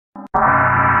Welcome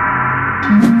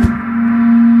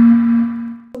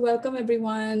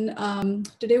everyone.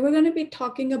 Today we're going to be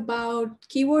talking about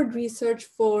keyword research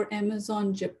for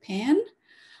Amazon Japan.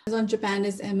 Amazon Japan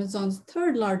is Amazon's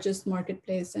third largest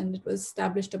marketplace, and it was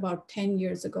established about 10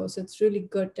 years ago. So it's really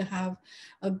good to have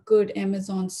a good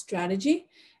Amazon strategy.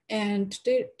 And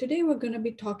today we're going to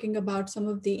be talking about some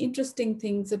of the interesting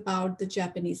things about the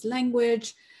Japanese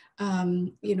language,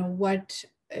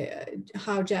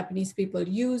 how Japanese people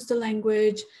use the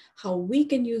language, how we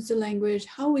can use the language,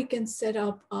 how we can set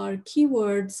up our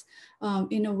keywords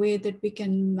in a way that we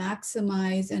can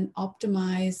maximize and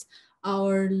optimize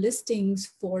our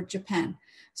listings for Japan.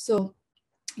 So,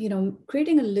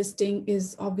 creating a listing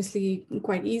is obviously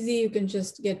quite easy. You can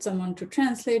just get someone to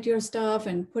translate your stuff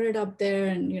and put it up there,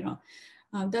 and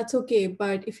that's okay.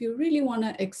 But if you really want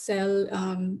to excel,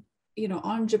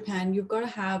 on Japan, you've got to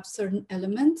have certain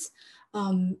elements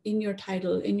in your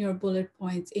title, in your bullet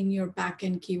points, in your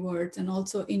backend keywords, and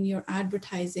also in your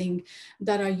advertising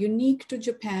that are unique to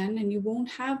Japan. And you won't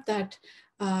have that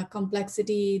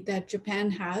complexity that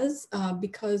Japan has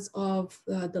because of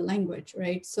the language,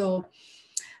 right? So,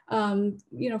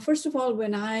 first of all,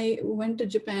 when I went to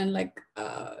Japan,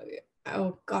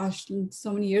 oh gosh,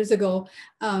 so many years ago,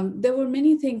 there were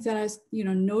many things that I,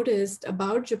 noticed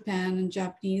about Japan and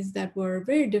Japanese that were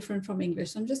very different from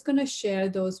English. So I'm just going to share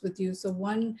those with you. So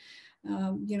one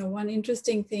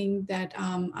interesting thing that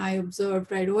I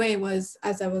observed right away was,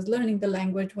 as I was learning the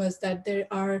language, was that there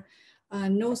are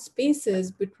no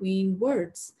spaces between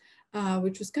words,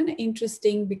 which was kind of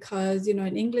interesting because, in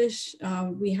English,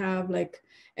 we have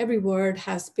every word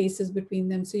has spaces between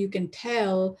them. So you can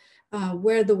tell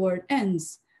where the word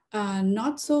ends.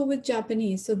 Not so with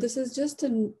Japanese. So this is just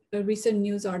a recent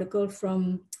news article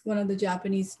from one of the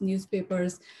Japanese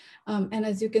newspapers. And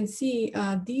as you can see,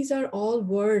 these are all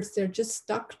words, they're just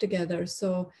stuck together.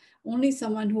 So only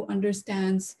someone who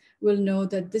understands will know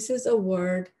that this is a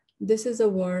word, this is a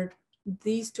word,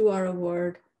 these two are a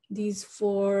word, these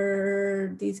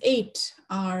 8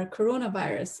 are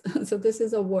coronavirus. So this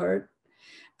is a word,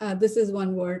 this is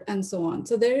one word, and so on.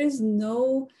 So there is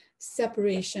no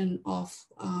separation of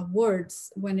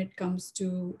words when it comes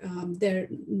to their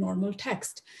normal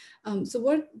text. So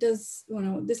what does,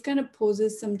 this kind of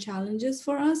poses some challenges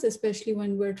for us, especially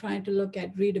when we're trying to look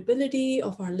at readability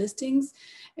of our listings.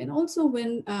 And also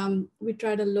when we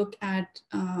try to look at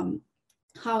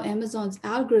how Amazon's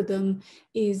algorithm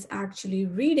is actually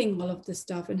reading all of this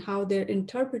stuff and how they're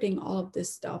interpreting all of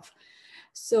this stuff.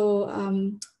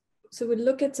 So, so we'll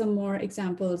look at some more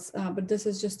examples, but this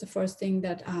is just the first thing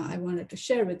that I wanted to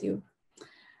share with you.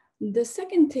 The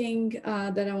second thing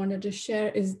that I wanted to share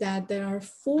is that there are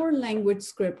 4 language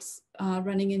scripts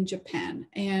running in Japan,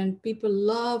 and people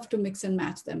love to mix and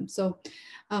match them. So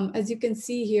as you can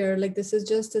see here, this is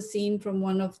just a scene from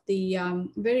one of the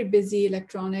very busy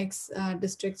electronics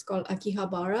districts called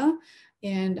Akihabara.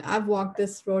 And I've walked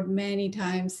this road many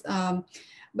times,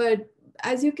 but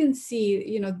as you can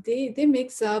see, they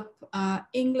mix up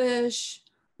English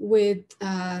with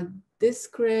this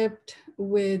script,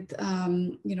 with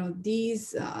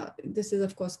this is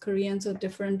of course Korean, so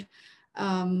different,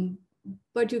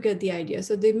 but you get the idea.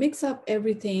 So they mix up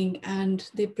everything and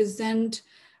they present,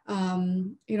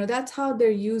 that's how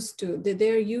they're used to.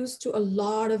 They're used to a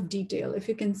lot of detail. If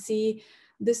you can see,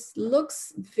 this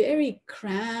looks very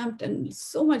cramped and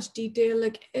so much detail.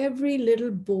 Like every little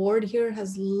board here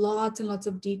has lots and lots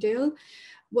of detail.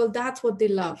 Well, that's what they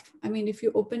love. I mean, if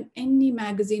you open any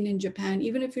magazine in Japan,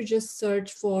 even if you just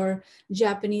search for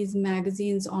Japanese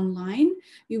magazines online,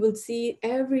 you will see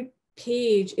every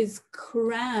page is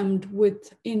crammed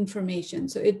with information.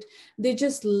 So they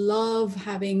just love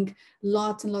having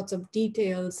lots and lots of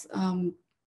details.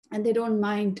 And they don't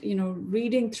mind,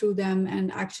 reading through them and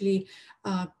actually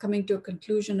coming to a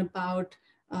conclusion about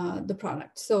the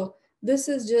product. So this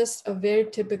is just a very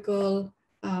typical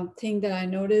thing that I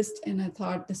noticed, and I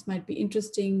thought this might be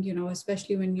interesting,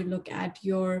 especially when you look at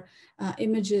your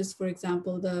images. For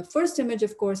example, the first image,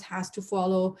 of course, has to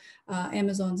follow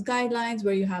Amazon's guidelines,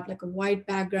 where you have a white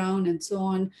background and so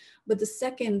on. But the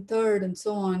second, third, and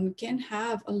so on can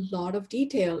have a lot of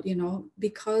detail,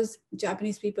 because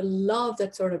Japanese people love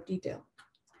that sort of detail.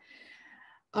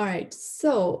 All right,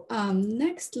 so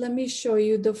next, let me show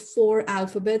you the 4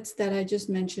 alphabets that I just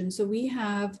mentioned. So we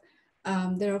have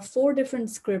there are 4 different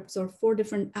scripts or 4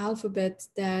 different alphabets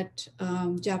that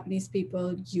Japanese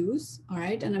people use, all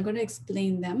right? And I'm going to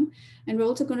explain them. And we're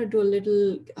also going to do a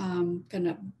little kind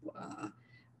of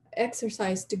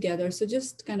exercise together. So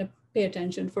just kind of pay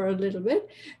attention for a little bit.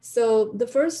 So the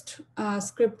first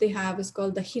script they have is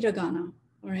called the hiragana,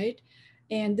 all right?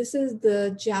 And this is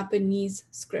the Japanese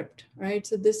script, right?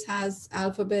 So this has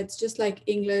alphabets, just like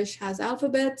English has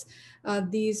alphabets.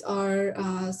 These are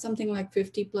something like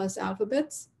 50 plus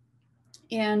alphabets.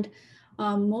 And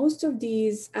most of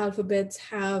these alphabets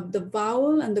have the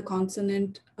vowel and the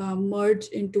consonant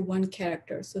merged into one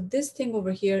character. So this thing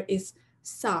over here is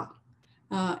sa.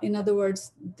 In other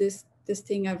words, this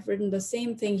thing, I've written the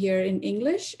same thing here in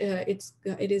English. It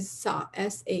is sa,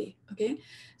 S-A, okay?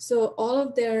 So all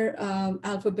of their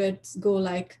alphabets go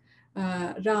like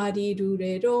ra, ri, ru,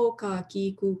 re, ro, ka,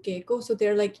 ki, ku, ke, ko. So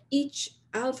they're like each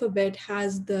alphabet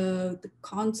has the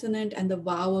consonant and the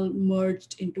vowel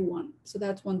merged into one. So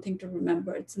that's one thing to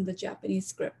remember. It's in the Japanese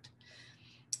script.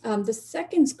 The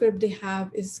second script they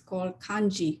have is called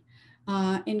kanji.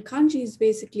 And kanji is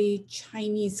basically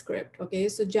Chinese script, okay?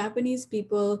 So Japanese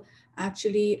people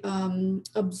actually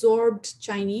absorbed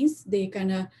Chinese. They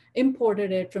kind of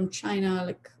imported it from China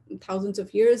like thousands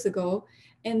of years ago,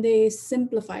 and they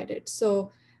simplified it.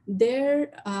 So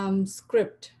their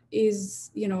script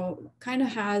is, you know, kind of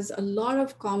has a lot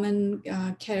of common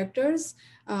characters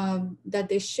that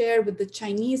they share with the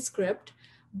Chinese script,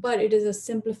 but it is a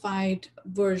simplified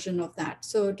version of that.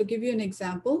 So to give you an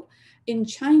example, in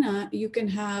China, you can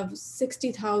have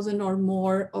 60,000 or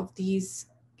more of these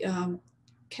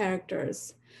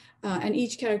characters. And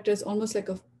each character is almost like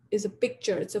is a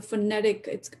picture. It's a phonetic,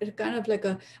 it's kind of like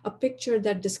a picture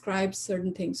that describes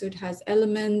certain things. So it has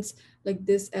elements, like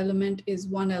this element is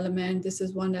one element, this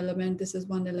is one element, this is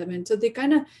one element. So they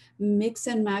kind of mix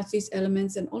and match these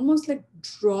elements and almost like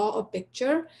draw a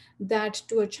picture that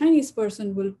to a Chinese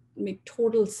person will make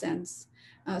total sense.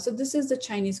 So this is the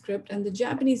Chinese script, and the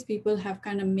Japanese people have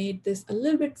kind of made this a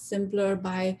little bit simpler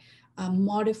by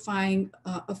modifying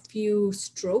a few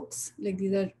strokes, like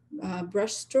these are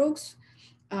brush strokes.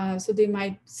 So they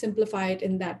might simplify it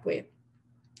in that way.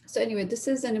 So anyway, this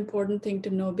is an important thing to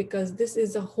know because this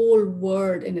is a whole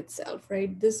word in itself,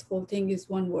 right? This whole thing is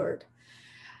one word.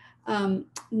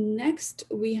 Next,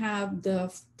 we have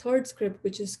the third script,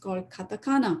 which is called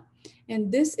katakana.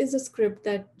 And this is a script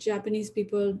that Japanese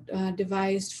people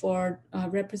devised for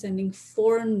representing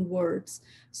foreign words.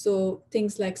 So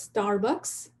things like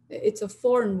Starbucks, it's a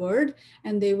foreign word,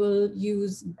 and they will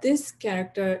use this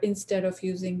character instead of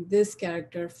using this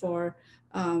character for,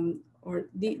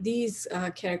 these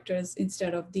characters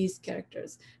instead of these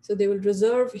characters. So they will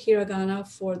reserve hiragana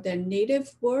for their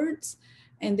native words,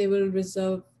 and they will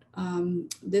reserve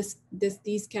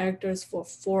these characters for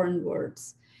foreign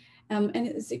words. And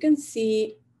as you can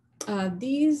see,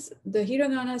 the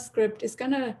hiragana script is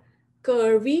kind of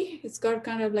curvy. It's got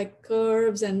kind of like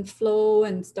curves and flow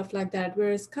and stuff like that,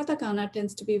 whereas katakana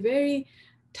tends to be very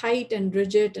tight and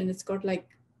rigid, and it's got like,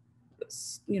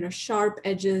 you know, sharp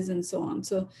edges and so on.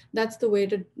 So that's the way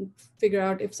to figure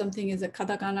out if something is a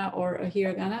katakana or a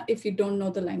hiragana if you don't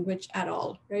know the language at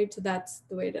all, right? So that's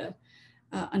the way to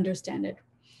understand it.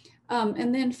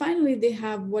 And then finally, they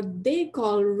have what they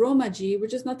call Romaji,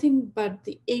 which is nothing but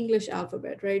the English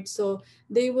alphabet, right? So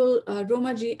they will,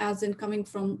 Romaji as in coming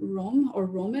from Rome or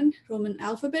Roman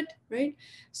alphabet, right?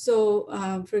 So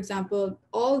for example,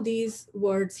 all these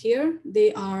words here,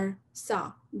 they are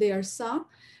sa. They are sa.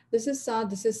 This is sa,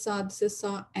 this is sa, this is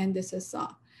sa, and this is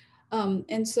sa.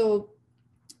 And so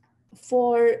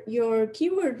for your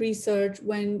keyword research,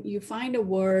 when you find a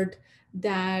word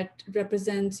that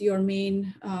represents your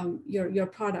main, your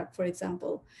product, for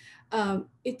example,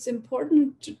 it's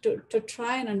important to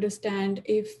try and understand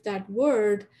if that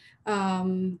word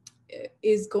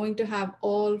is going to have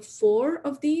all four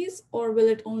of these, or will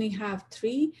it only have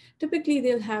three? Typically,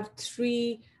 they'll have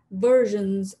three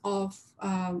versions of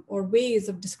or ways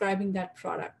of describing that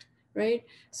product, right?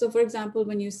 So for example,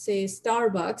 when you say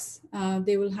Starbucks,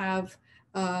 they will have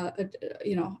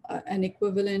an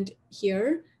equivalent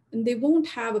here, and they won't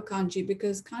have a kanji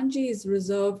because kanji is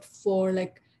reserved for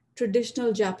like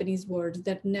traditional Japanese words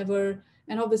that never,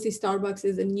 and obviously Starbucks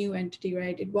is a new entity,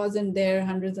 right? It wasn't there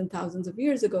hundreds and thousands of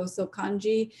years ago. So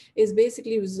kanji is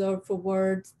basically reserved for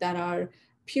words that are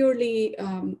purely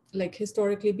like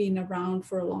historically been around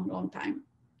for a long, long time.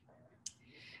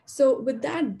 So with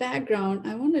that background,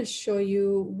 I want to show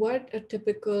you what a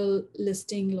typical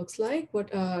listing looks like,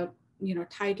 what a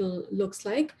title looks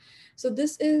like. So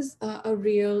this is a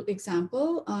real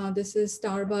example. This is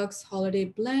Starbucks Holiday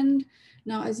Blend.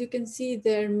 Now, as you can see,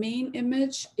 their main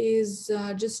image is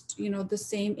just the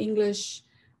same English.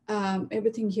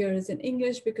 Everything here is in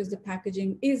English because the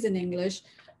packaging is in English,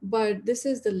 but this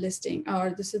is the listing,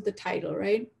 or this is the title,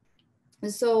 right?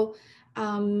 And so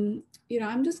You know,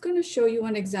 I'm just going to show you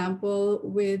an example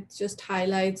with just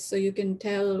highlights so you can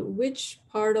tell which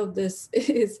part of this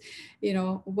is, you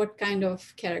know, what kind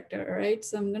of character, right?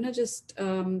 So I'm going to just,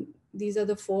 these are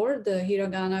the four, the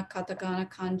hiragana,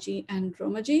 katakana, kanji, and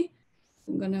romaji.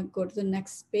 I'm going to go to the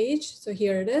next page. So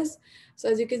here it is. So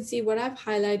as you can see, what I've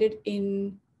highlighted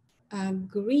in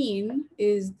green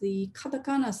is the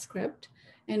katakana script.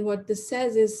 And what this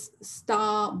says is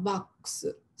Starbucks.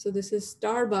 So this is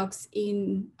Starbucks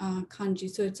in kanji.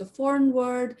 So it's a foreign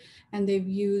word, and they've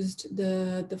used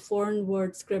the foreign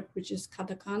word script, which is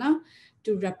katakana,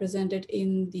 to represent it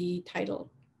in the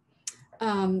title.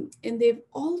 And they've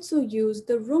also used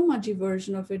the Romaji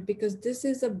version of it because this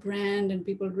is a brand and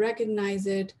people recognize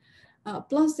it.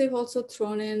 Plus, they've also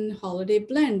thrown in holiday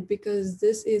blend because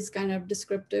this is kind of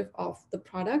descriptive of the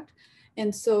product.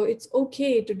 And so it's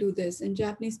okay to do this. And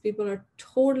Japanese people are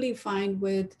totally fine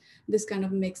with this kind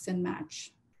of mix and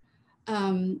match.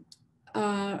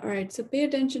 All right, so pay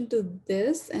attention to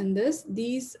this and this.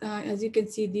 These, as you can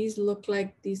see, these look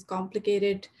like these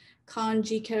complicated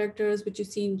kanji characters, which you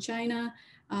see in China.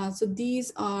 So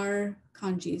these are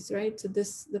kanjis, right? So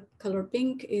this, the color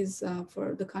pink is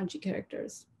for the kanji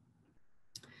characters.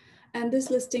 And this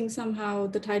listing somehow,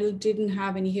 the title didn't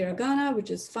have any hiragana, which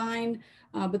is fine,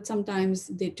 but sometimes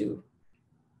they do.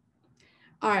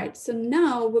 All right, so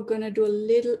now we're gonna do a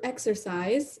little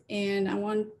exercise and I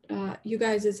want you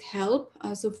guys' help.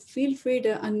 So feel free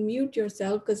to unmute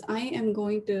yourself because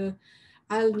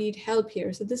I'll need help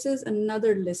here. So this is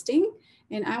another listing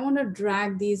and I wanna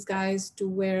drag these guys to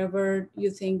wherever you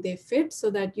think they fit so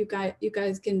that you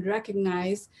guys can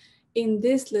recognize in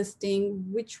this listing,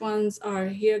 which ones are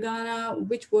hiragana,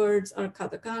 which words are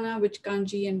katakana, which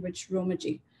kanji, and which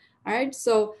romaji. All right,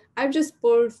 so I've just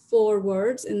pulled 4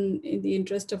 words in the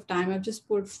interest of time. I've just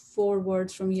pulled 4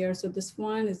 words from here. So this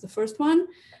one is the first one,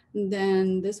 and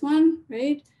then this one,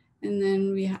 right? And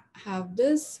then we have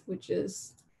this, which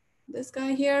is this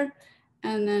guy here.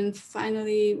 And then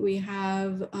finally we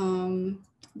have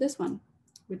this one,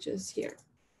 which is here.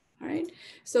 All right,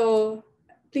 so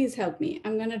please help me.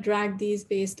 I'm gonna drag these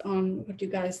based on what you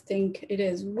guys think it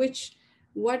is.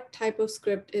 What type of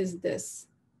script is this?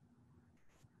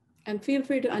 And feel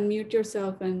free to unmute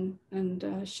yourself and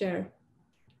share.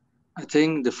 I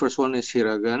think the first one is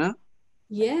hiragana.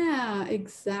 Yeah,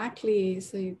 exactly.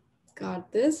 So you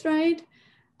got this right.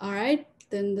 All right.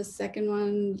 Then the second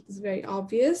one is very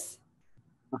obvious.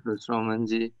 It's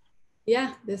romanji.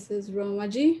 Yeah, this is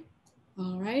Romaji.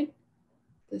 All right.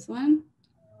 This one.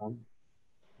 Um,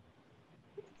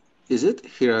 Is it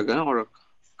hiragana or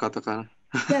katakana?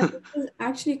 Yeah, this is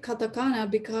actually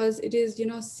katakana because it is, you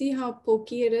know, see how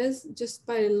pokey it is just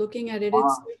by looking at it.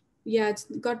 It's, Ah, yeah, it's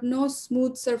got no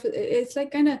smooth surface. It's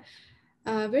like kind of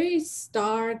very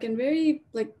stark and very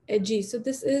like edgy. So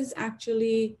this is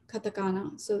actually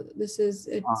katakana. So this is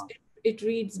ah, it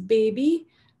reads baby,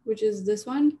 which is this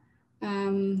one. So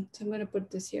I'm going to put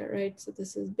this here, right? So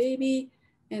this is baby.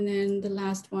 And then the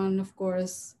last one, of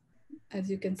course, as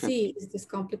you can okay. see, is this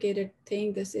complicated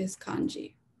thing. This is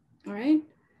kanji. All right.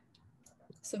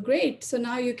 So great. So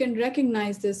now you can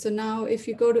recognize this. So now if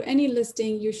you go to any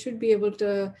listing, you should be able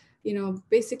to, you know,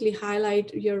 basically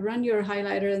run your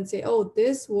highlighter and say, oh,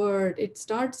 this word, it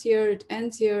starts here, it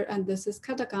ends here, and this is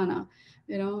katakana,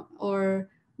 you know, or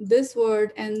this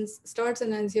word starts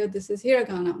and ends here, this is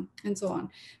hiragana, and so on.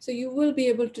 So you will be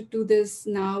able to do this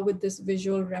now with this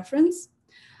visual reference.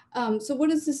 So what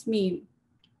does this mean?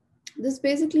 This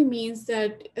basically means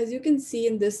that, as you can see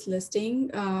in this listing,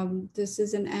 this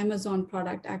is an Amazon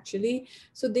product actually.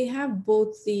 So they have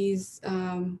both these,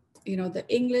 you know, the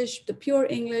English, the pure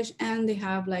English, and they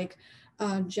have like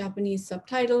Japanese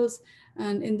subtitles.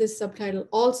 And in this subtitle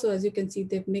also, as you can see,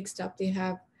 they've mixed up. They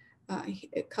have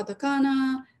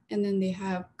katakana, and then they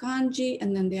have kanji,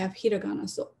 and then they have hiragana.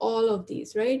 So all of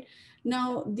these, right?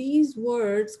 Now, these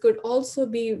words could also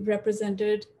be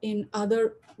represented in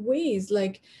other ways,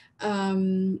 like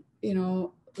you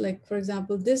know, like for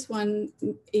example, this one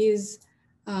is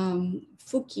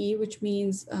fuki, which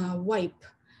means wipe.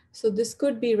 So this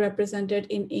could be represented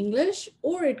in English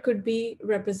or it could be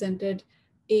represented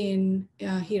in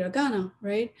hiragana,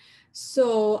 right?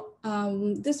 So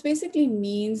this basically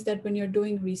means that when you're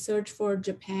doing research for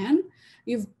Japan,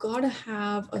 you've got to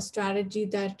have a strategy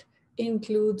that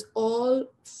includes all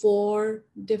 4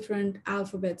 different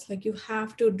alphabets. Like you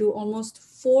have to do almost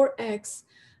 4x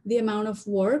the amount of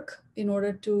work in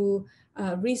order to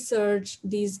research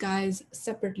these guys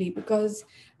separately, because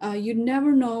you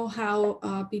never know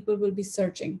how people will be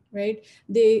searching, right?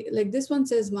 They, like this one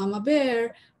says mama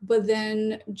bear, but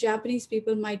then Japanese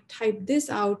people might type this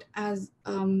out as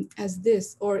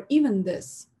this or even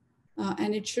this,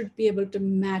 and it should be able to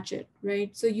match it,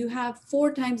 right? So you have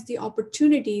 4 times the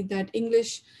opportunity that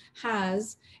English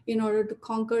has in order to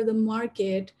conquer the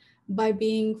market by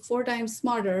being 4 times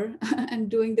smarter and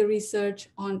doing the research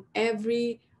on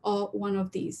every one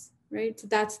of these, right? So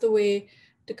that's the way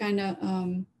to kind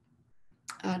of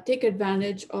take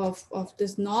advantage of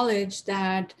this knowledge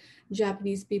that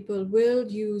Japanese people will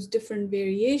use different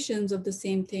variations of the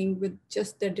same thing with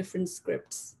just their different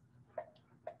scripts.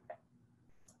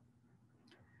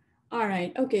 All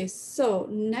right, okay, so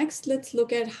next let's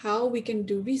look at how we can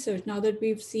do research. Now that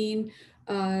we've seen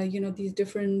these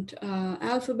different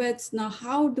alphabets, now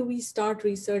how do we start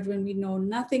research when we know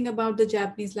nothing about the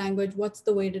Japanese language? What's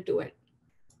the way to do it?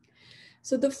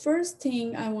 So the first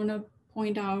thing I want to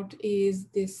point out is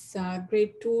this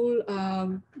great tool,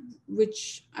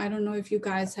 which I don't know if you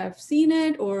guys have seen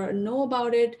it or know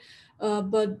about it,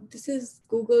 but this is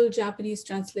Google Japanese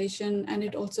translation, and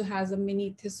it also has a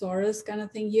mini thesaurus kind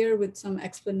of thing here with some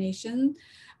explanation.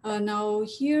 Now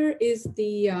here is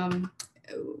the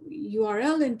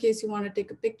URL in case you want to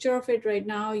take a picture of it right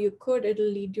now. You could, it'll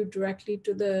lead you directly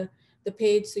to the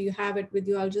page, so you have it with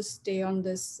you. I'll just stay on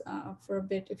this for a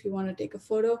bit if you want to take a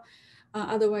photo.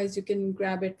 Otherwise, you can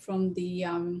grab it from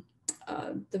the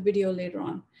video later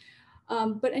on.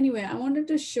 But anyway, I wanted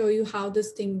to show you how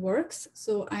this thing works.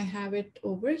 So I have it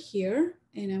over here,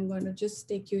 and I'm going to just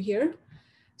take you here.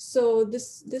 So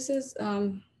this is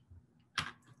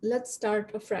let's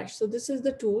start afresh. So this is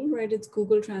the tool, right? It's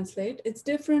Google Translate. It's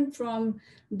different from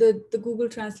the Google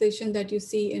translation that you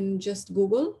see in just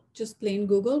Google, just plain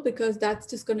Google, because that's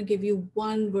just going to give you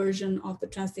one version of the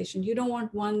translation. You don't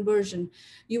want one version.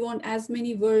 You want as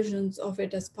many versions of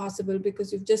it as possible,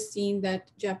 because you've just seen that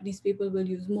Japanese people will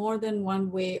use more than one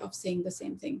way of saying the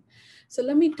same thing. So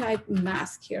let me type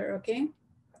mask here, okay?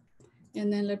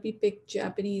 And then let me pick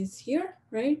Japanese here,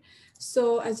 right?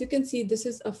 So as you can see, this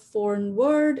is a foreign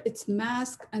word, it's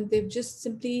mask, and they've just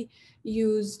simply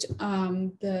used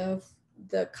the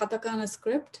katakana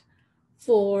script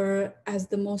for as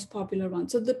the most popular one.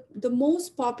 So the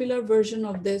most popular version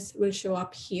of this will show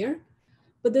up here,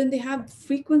 but then they have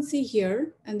frequency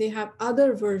here, and they have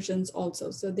other versions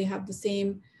also. So they have the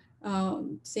same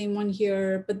one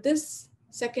here, but this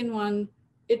second one,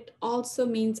 it also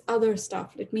means other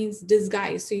stuff. It means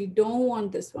disguise. So you don't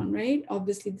want this one, right?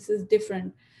 Obviously, this is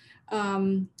different.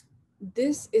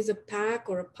 This is a pack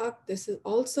or a puck. This is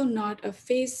also not a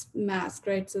face mask,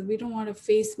 right? So we don't want a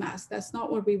face mask. That's not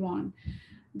what we want.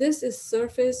 This is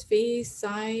surface, face,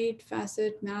 side,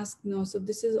 facet, mask. No, so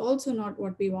this is also not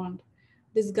what we want.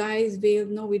 Disguise, veil.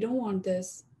 No, we don't want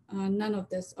this. None of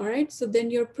this. All right. So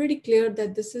then you're pretty clear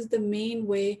that this is the main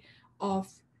way of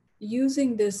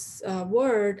using this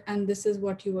word, and this is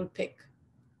what you will pick.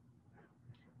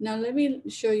 Now let me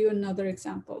show you another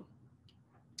example.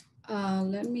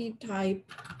 Let me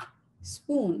type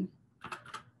spoon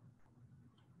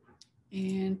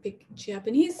and pick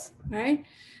Japanese, right?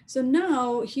 So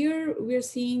now here we're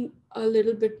seeing a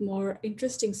little bit more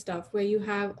interesting stuff where you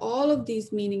have all of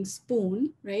these meaning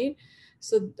spoon, right?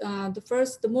 So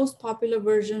the most popular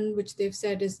version, which they've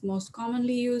said is most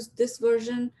commonly used, this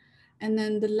version, and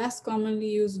then the less commonly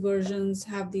used versions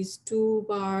have these 2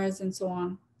 bars and so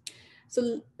on.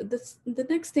 So the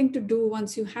next thing to do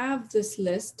once you have this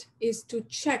list is to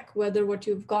check whether what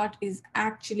you've got is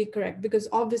actually correct, because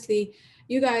obviously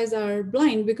you guys are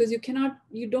blind because you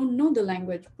don't know the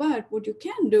language. But what you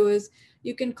can do is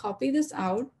you can copy this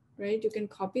out, right? You can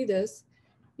copy this.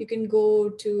 You can go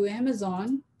to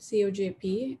Amazon,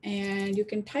 COJP, and you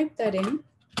can type that in,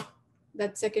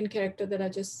 that second character that I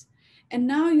just, and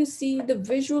now you see the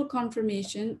visual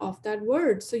confirmation of that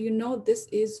word. So you know this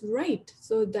is right.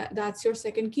 So that's your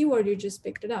second keyword. You just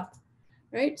picked it up,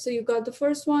 right? So you got the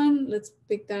first one. Let's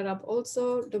pick that up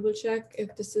also. Double check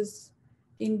if this is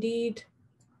indeed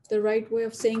the right way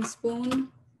of saying spoon.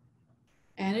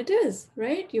 And it is,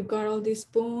 right? You've got all these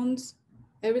spoons.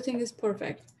 Everything is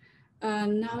perfect.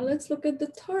 Now let's look at the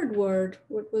third word.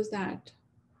 What was that?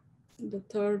 The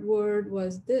third word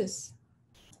was this.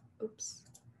 Oops.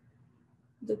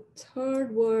 The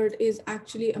third word is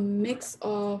actually a mix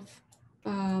of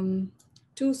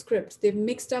 2 scripts. They've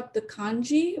mixed up the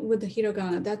kanji with the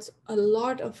hiragana. That's a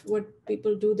lot of what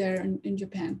people do there in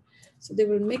Japan. So they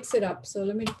will mix it up. So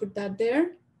let me put that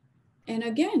there. And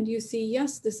again, you see,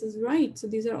 yes, this is right. So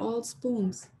these are all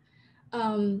spoons.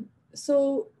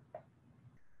 So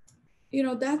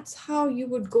that's how you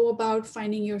would go about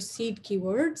finding your seed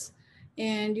keywords.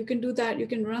 And you can do that. You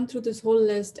can run through this whole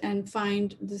list and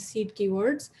find the seed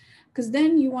keywords, because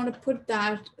then you want to put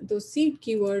those seed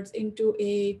keywords into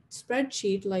a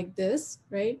spreadsheet like this,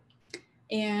 right?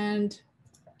 And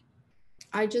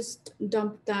I just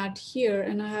dumped that here,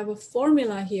 and I have a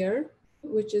formula here,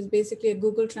 which is basically a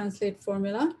Google Translate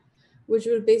formula, which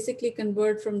will basically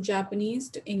convert from Japanese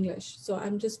to English. So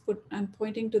I'm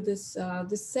pointing to this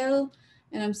cell,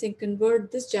 and I'm saying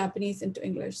convert this Japanese into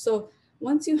English. So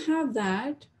once you have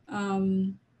that,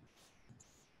 let's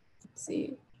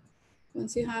see.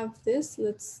 Once you have this,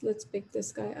 let's pick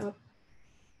this guy up.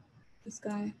 This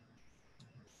guy,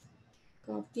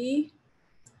 copy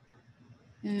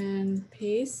and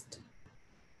paste.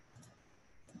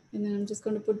 And then I'm just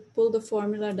going to pull the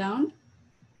formula down.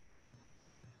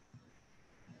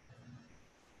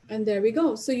 And there we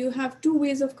go. So you have two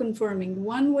ways of confirming.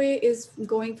 One way is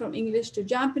going from English to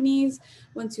Japanese.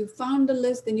 Once you found the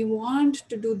list, then you want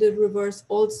to do the reverse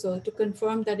also to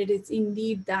confirm that it is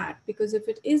indeed that. Because if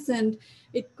it isn't,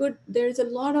 there's a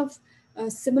lot of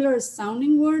similar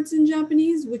sounding words in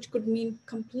Japanese, which could mean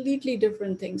completely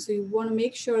different things. So you want to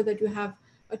make sure that you have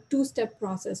a two-step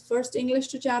process. First English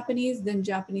to Japanese, then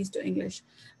Japanese to English.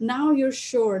 Now you're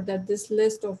sure that this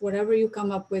list of whatever you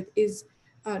come up with is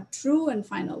true and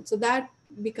final. So that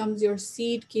becomes your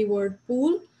seed keyword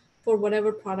pool for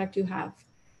whatever product you have.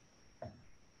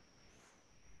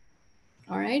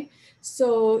 All right.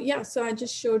 So yeah, so I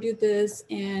just showed you this,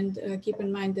 and keep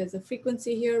in mind there's a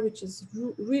frequency here, which is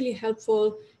really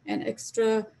helpful, and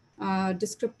extra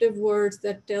descriptive words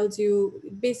that tells you,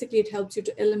 basically it helps you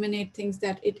to eliminate things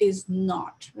that it is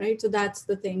not, right? So that's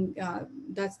the thing,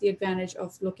 that's the advantage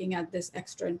of looking at this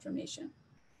extra information.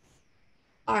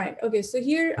 All right, okay, so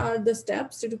here are the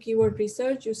steps to do keyword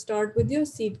research. You start with your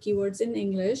seed keywords in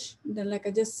English. Then, like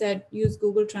I just said, use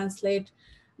Google Translate,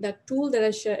 that tool that I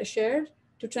shared,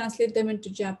 to translate them into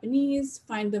Japanese,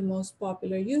 find the most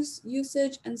popular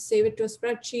usage, and save it to a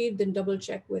spreadsheet, then double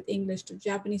check with English to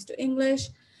Japanese to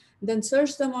English. Then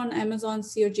search them on Amazon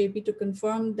COJP to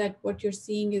confirm that what you're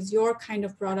seeing is your kind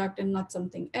of product and not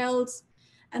something else.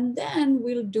 And then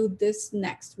we'll do this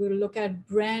next. We'll look at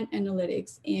brand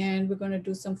analytics, and we're going to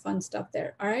do some fun stuff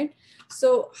there. All right.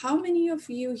 So how many of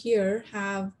you here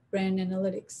have brand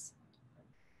analytics?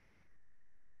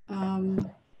 I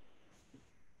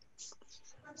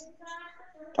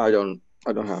don't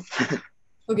have.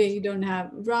 Okay, you don't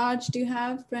have. Raj, do you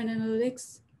have brand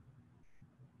analytics?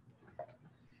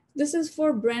 This is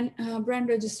for brand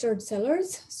registered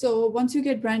sellers. So once you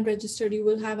get brand registered, you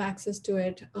will have access to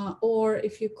it. Or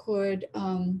if you could,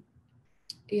 I'm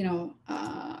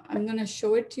going to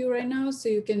show it to you right now, so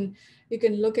you can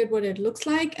look at what it looks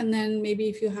like. And then maybe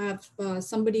if you have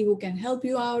somebody who can help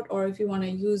you out, or if you want to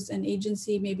use an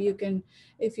agency, maybe you can,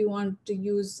 if you want to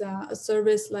use a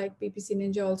service like PPC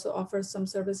Ninja also offers some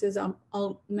services.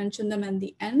 I'll mention them at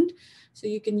the end, so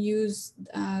you can use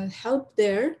help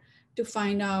there to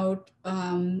find out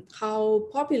how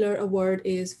popular a word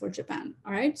is for Japan.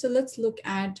 All right, so let's look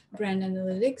at brand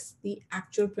analytics, the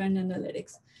actual brand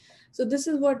analytics. So this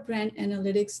is what brand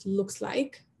analytics looks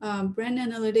like. Brand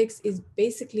analytics is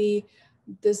basically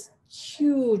this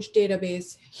huge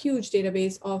database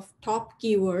of top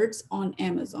keywords on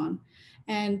Amazon.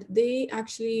 And they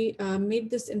actually made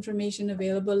this information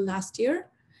available last year.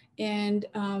 And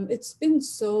it's been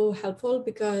so helpful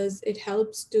because it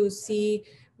helps to see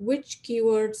which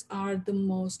keywords are the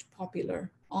most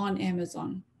popular on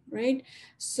Amazon, right?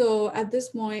 So at this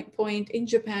point in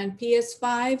Japan,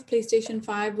 PS5, PlayStation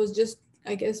 5 was just,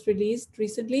 I guess, released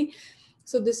recently.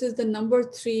 So this is the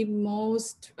 #3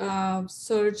 most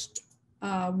searched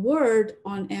word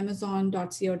on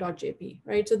amazon.co.jp,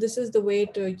 right? So this is the way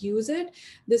to use it.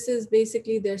 This is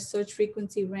basically their search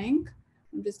frequency rank.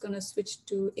 I'm just going to switch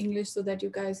to English so that you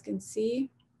guys can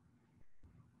see.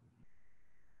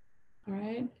 All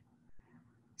right.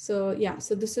 So yeah,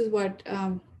 so this is what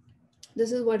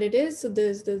it is. So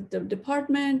there's the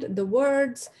department, the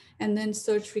words, and then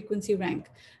search frequency rank.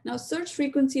 Now, search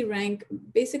frequency rank,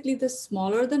 basically the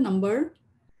smaller the number,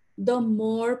 the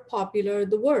more popular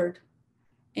the word.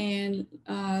 And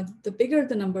the bigger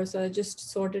the number, so I just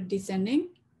sorted descending.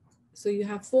 So you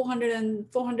have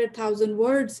 400,000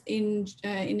 words in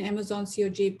Amazon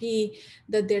COJP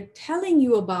that they're telling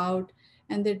you about,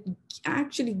 and they're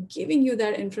actually giving you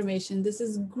that information. This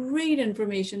is great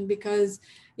information because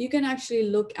you can actually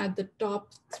look at the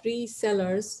top 3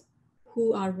 sellers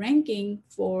who are ranking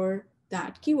for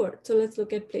that keyword. So let's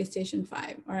look at PlayStation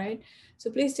 5, all right? So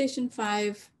PlayStation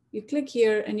 5, You click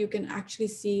here and you can actually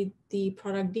see the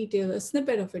product detail, a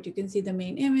snippet of it. You can see the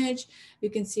main image, you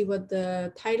can see what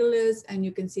the title is, and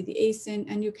you can see the ASIN,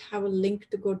 and you have a link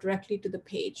to go directly to the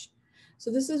page.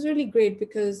 So this is really great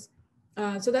because,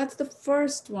 so that's the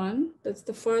first one. That's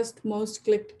the first most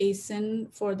clicked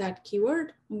ASIN for that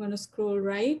keyword. I'm gonna scroll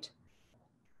right.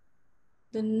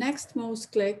 The next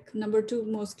most click, number 2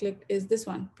 most clicked is this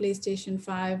one, PlayStation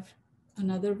 5,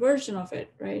 another version of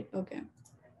it, right? Okay.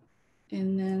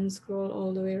 And then scroll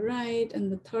all the way right.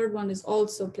 And the third one is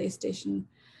also PlayStation.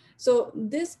 So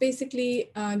this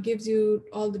basically gives you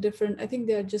all the different, I think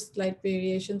they're just light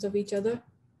variations of each other.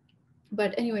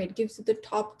 But anyway, it gives you the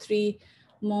top 3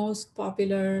 most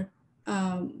popular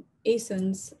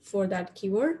ASINs for that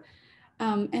keyword.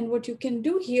 And what you can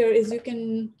do here is you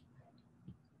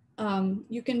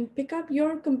can pick up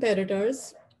your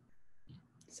competitors.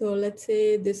 So let's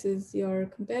say this is your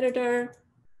competitor,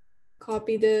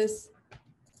 copy this,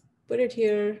 put it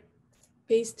here,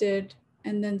 paste it,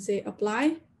 and then say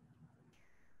apply.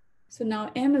 So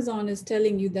now Amazon is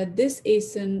telling you that this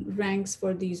ASIN ranks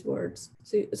for these words.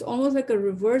 So it's almost like a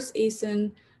reverse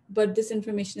ASIN, but this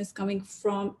information is coming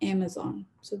from Amazon.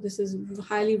 So this is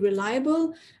highly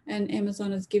reliable, and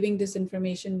Amazon is giving this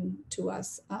information to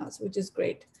us, which is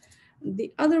great.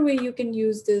 The other way you can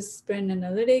use this brand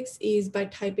analytics is by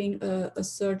typing a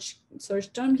search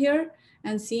term here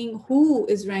and seeing who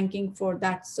is ranking for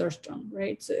that search term,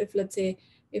 right? So if, let's say,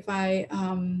 if I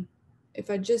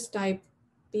just type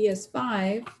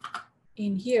PS5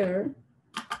 in here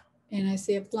and I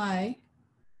say apply,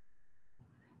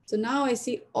 so now I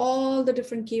see all the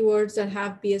different keywords that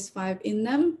have PS5 in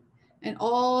them and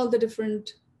all the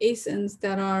different ASINs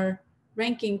that are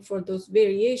ranking for those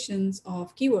variations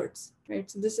of keywords, right?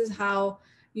 So this is how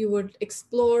you would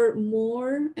explore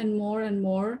more and more and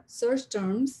more search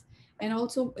terms and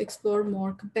also explore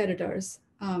more competitors.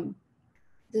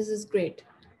 This is great.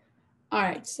 All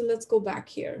right, so let's go back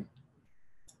here.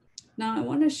 Now I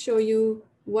want to show you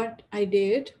what I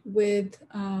did with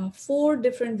 4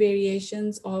 different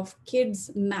variations of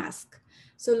kids mask.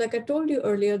 So like I told you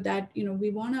earlier that, we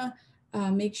want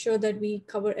to make sure that we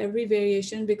cover every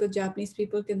variation because Japanese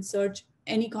people can search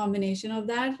any combination of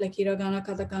that, like hiragana,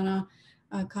 katakana,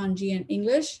 kanji, and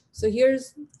English. So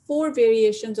here's 4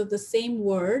 variations of the same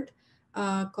word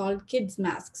called kids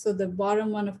mask. So the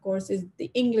bottom one, of course, is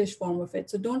the English form of it.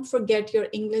 So don't forget your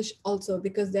English also,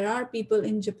 because there are people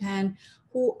in Japan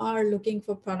who are looking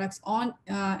for products on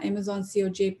Amazon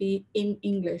COJP in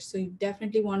English. So you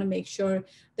definitely want to make sure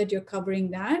that you're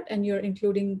covering that and you're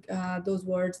including those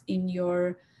words in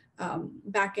your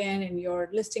backend, in your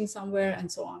listing somewhere,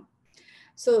 and so on.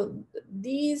 So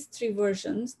these 3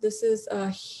 versions, this is a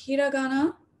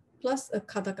hiragana plus a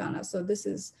katakana. So this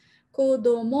is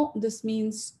kodomo, this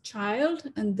means child,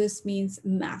 and this means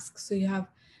mask. So you have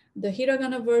the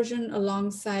hiragana version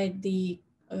alongside the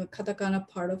katakana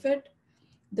part of it.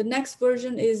 The next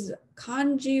version is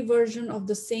kanji version of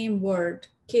the same word,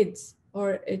 kids,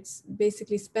 or it's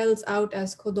basically spells out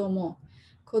as kodomo.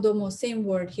 Kodomo, same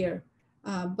word here,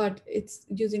 but it's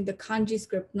using the kanji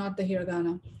script, not the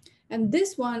hiragana. And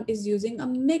this one is using a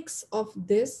mix of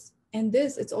this and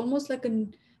this. It's almost like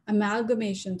an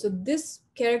amalgamation. So this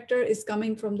character is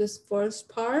coming from this first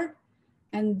part,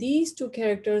 and these 2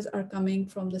 characters are coming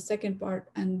from the second part,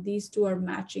 and these 2 are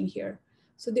matching here.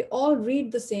 So they all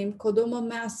read the same, kodomo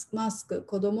mask,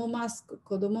 kodomo mask,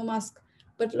 kodomo mask.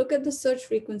 But look at the search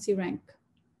frequency rank,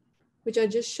 which I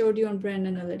just showed you on brand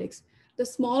analytics. The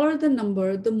smaller the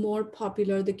number, the more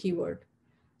popular the keyword.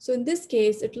 So in this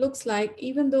case, it looks like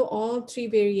even though all 3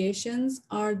 variations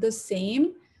are the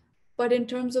same, but in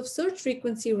terms of search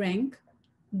frequency rank,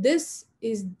 this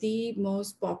is the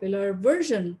most popular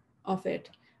version of it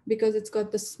because it's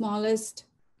got the smallest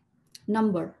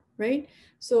number, right?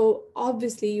 So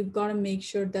obviously you've got to make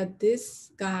sure that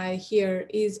this guy here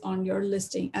is on your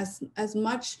listing as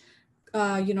much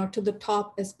to the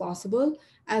top as possible,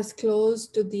 as close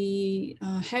to the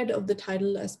head of the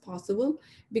title as possible,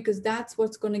 because that's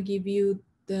what's going to give you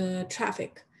the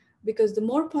traffic. Because the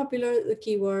more popular the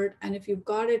keyword, and if you've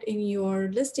got it in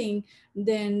your listing,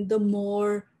 then the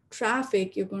more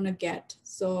traffic you're going to get.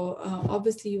 So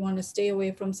obviously you want to stay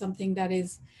away from something that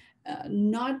is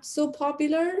not so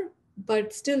popular,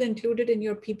 but still included in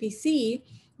your PPC.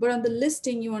 But on the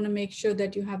listing, you want to make sure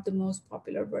that you have the most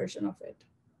popular version of it.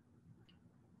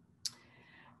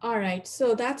 All right,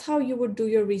 so that's how you would do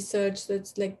your research.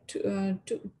 That's like to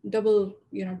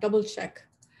double check.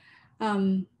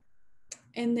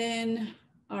 And then,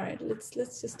 all right, let's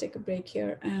just take a break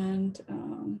here and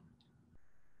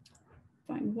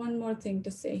find one more thing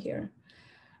to say here.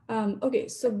 Okay,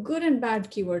 so good and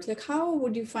bad keywords. Like, how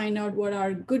would you find out what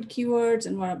are good keywords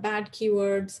and what are bad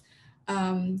keywords?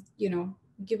 You know,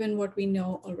 given what we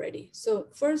know already. So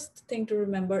first thing to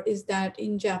remember is that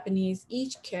in Japanese,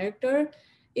 each character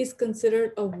is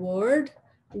considered a word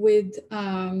with,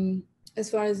 as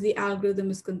far as the algorithm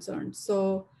is concerned.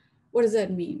 So what does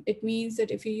that mean? It means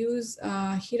that if you use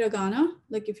hiragana,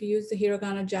 like if you use the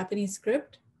hiragana Japanese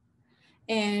script,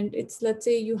 and it's, let's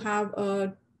say you have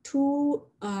a two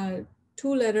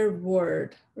letter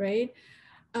word, right?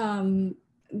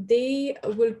 They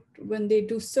will, when they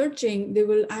do searching, they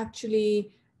will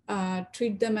actually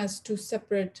treat them as two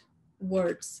separate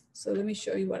words. So let me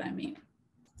show you what I mean.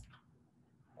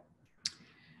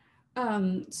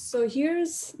 So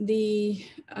here's the,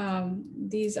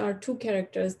 these are two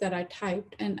characters that I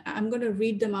typed, and I'm going to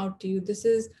read them out to you. This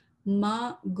is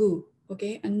magu,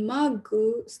 okay? And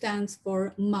magu stands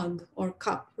for mug or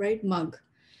cup, right? Mug.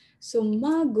 So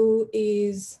magu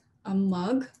is a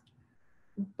mug,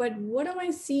 but what am I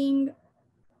seeing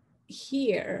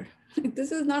here?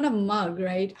 This is not a mug,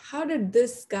 right? How did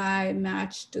this guy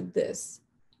match to this?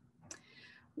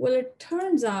 Well, it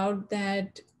turns out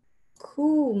that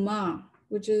Kuma,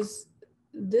 which is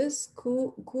this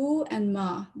ku and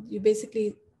ma, you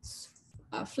basically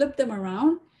flip them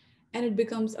around and it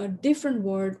becomes a different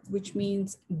word, which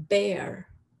means bear,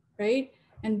 right?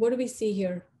 And what do we see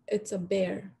here? It's a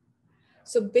bear.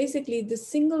 So basically the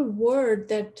single word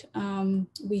that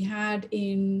we had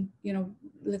in, you know,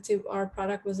 let's say our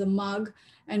product was a mug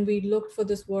and we looked for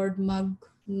this word mug,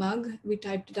 we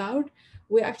typed it out.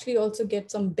 We actually also get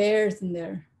some bears in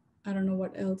there. I don't know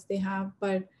what else they have,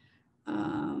 but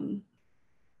um,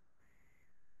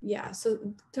 yeah, so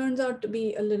it turns out to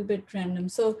be a little bit random.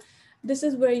 So this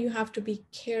is where you have to be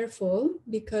careful,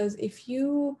 because if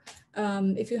you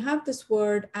have this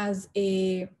word as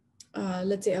a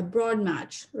let's say a broad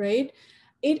match, right,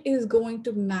 it is going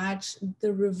to match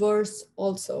the reverse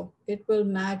also. It will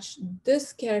match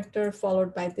this character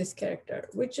followed by this character,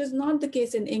 which is not the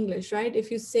case in English, right? If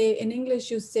you say in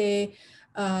English, you say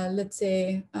let's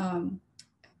say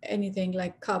anything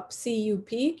like cup,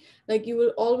 C-U-P, like you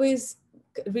will always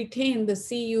retain the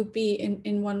C-U-P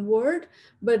in one word.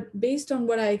 But based on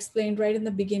what I explained right in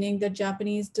the beginning, that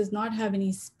Japanese does not have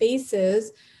any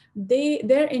spaces,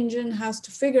 their engine has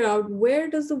to figure out where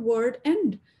does the word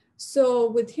end. So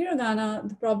with hiragana,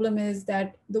 the problem is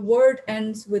that the word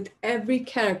ends with every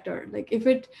character. Like if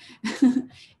it,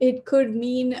 it could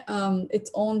mean its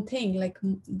own thing. Like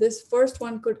this first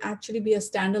one could actually be a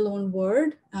standalone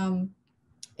word.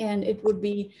 And it would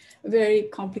be very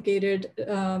complicated,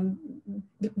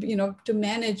 you know, to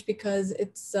manage, because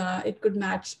it could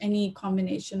match any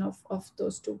combination of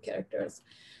those two characters.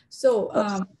 So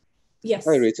Uh, Hi, yes,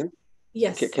 Rita.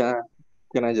 yes,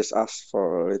 Can I just ask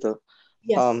for a little?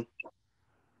 yes, Um,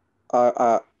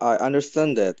 I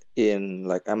understand that in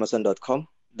like Amazon.com,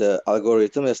 the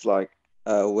algorithm is like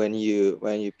when you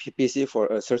PPC for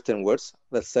a certain words,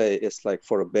 let's say it's like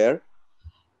for a bear,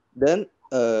 then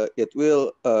it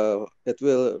will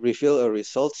reveal a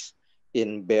results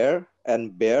in bear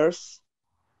and bears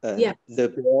and yes, the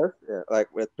bear like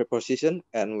with preposition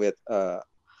and with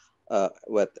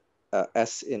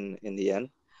s in the end.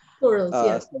 plurals,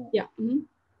 yes, So yeah,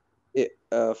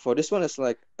 for this one, it's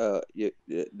like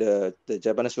the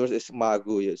Japanese word is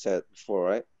magu. You said before,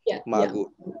 right? yeah, yeah,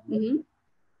 Magu, mhm.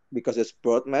 because it's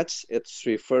broad match. It's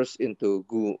refers into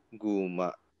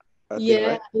guma. I think, Yeah,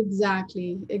 right?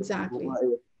 exactly, Guma exactly.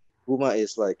 is, guma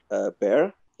is like a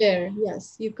bear. There,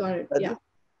 yes, you got it, I yeah, just,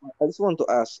 I just want to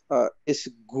ask, is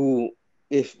gu,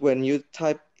 if when you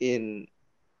type in,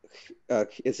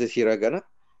 is it hiragana?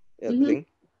 I hmm, think,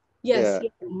 yes, yeah.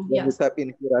 yeah, When you yes, type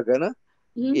in hiragana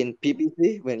hmm, in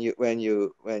PPC, when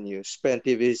you spend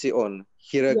PPC on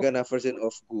yeah, hiragana version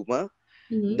of guma,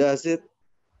 hmm. does it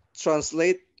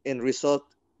translate in result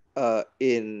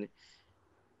in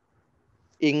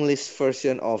English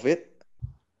version of it,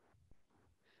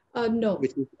 No,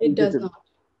 which is it does not.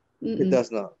 it Mm-mm.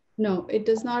 does not. No, it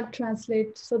does not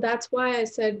translate. So that's why I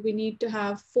said we need to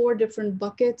have 4 different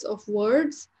buckets of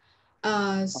words,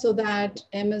 so that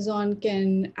Amazon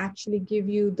can actually give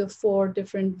you the 4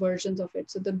 different versions of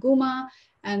it. So the guma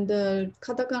and the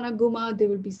katakana guma, they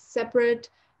will be separate.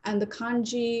 And the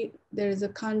kanji, there is a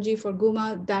kanji for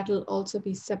guma, that will also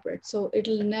be separate. So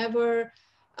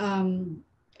um,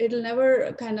 it'll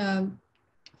never kind of,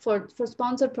 for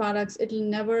sponsored products, it'll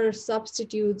never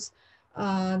substitutes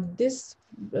this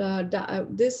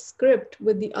script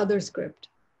with the other script,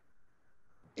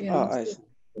 you Oh, know. I So see.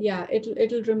 yeah,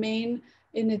 it'll remain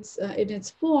in its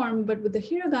form, but with the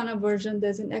hiragana version,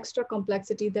 there's an extra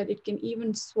complexity that it can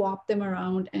even swap them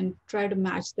around and try to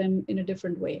match them in a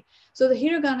different way. So the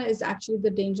hiragana is actually the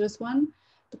dangerous one.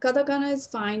 The katakana is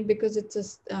fine because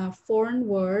it's a foreign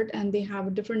word and they have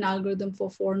a different algorithm for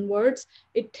foreign words.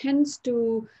 It tends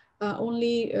to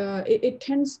it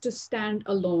tends to stand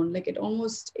alone. Like it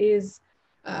almost is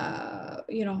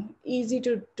you know, easy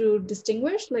to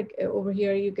distinguish. Like over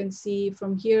here, you can see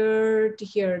from here to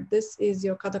here, this is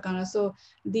your katakana. So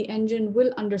the engine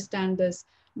will understand this,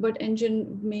 but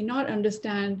engine may not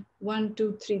understand 1,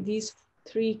 2, 3, these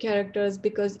 3 characters,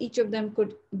 because each of them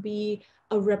could be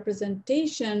a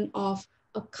representation of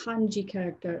a kanji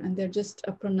character, and they're just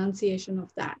a pronunciation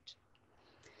of that.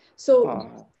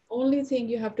 So only thing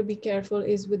you have to be careful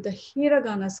is with the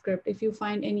hiragana script. If you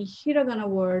find any hiragana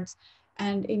words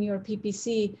and in your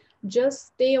PPC, just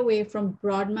stay away from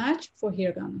broad match for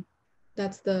hiragana.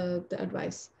 That's the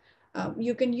advice.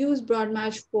 You can use broad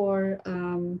match for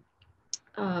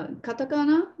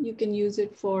katakana. You can use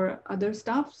it for other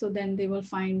stuff. So then they will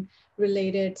find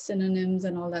related synonyms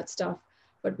and all that stuff.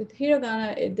 But with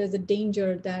hiragana, there's a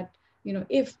danger that, you know,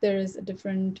 if there is a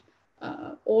different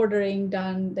ordering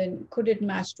done, then could it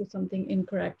match to something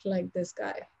incorrect like this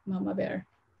guy, Mama Bear?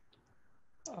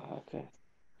 Okay.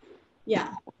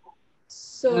 Yeah.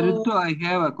 So Ritu, I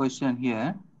have a question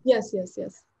here. yes, yes,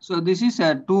 yes. So this is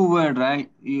a 2 word, right?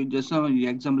 You just saw your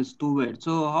example is 2 words.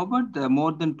 So how about the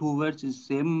more than 2 words? Is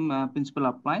same principle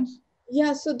applies?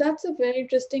 Yeah, so that's a very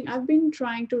interesting. I've been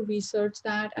trying to research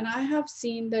that, and I have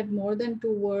seen that more than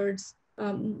 2 words,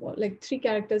 like 3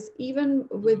 characters, even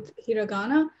with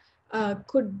hiragana,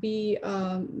 could be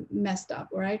messed up.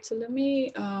 All right. So let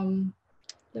me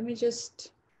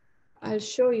just. I'll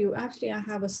show you. Actually, I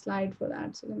have a slide for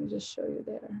that. So let me just show you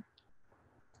there.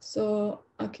 So,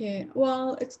 okay,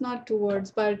 well, it's not 2 words,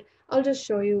 but I'll just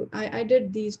show you. I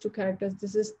did these 2 characters.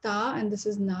 This is ta and this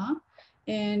is na.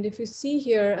 And if you see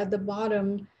here at the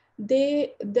bottom,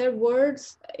 their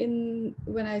words in,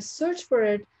 when I search for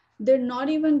it, they're not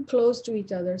even close to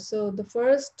each other. So the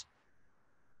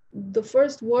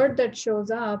first word that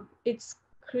shows up, it's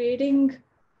creating,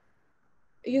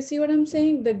 you see what I'm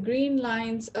saying? The green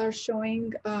lines are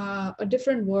showing a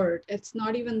different word. It's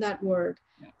not even that word.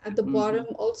 At the bottom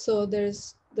also,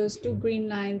 there's those 2 green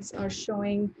lines are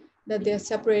showing that they're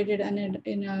separated and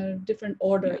in a different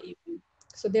order even.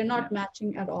 So they're not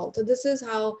matching at all. So this is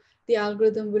how the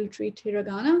algorithm will treat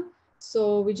hiragana.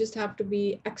 So we just have to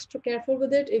be extra careful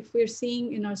with it. If we're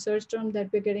seeing in our search term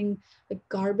that we're getting like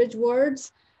garbage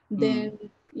words, then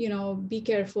you know, be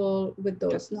careful with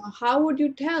those. Now, how would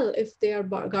you tell if they are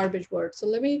garbage words? So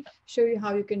let me show you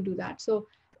how you can do that. So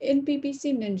in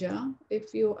PPC Ninja,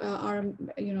 if you are,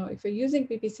 you know, if you're using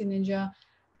PPC Ninja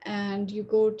and you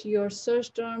go to your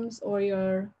search terms or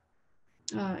your,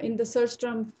 in the search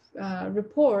term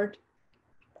report,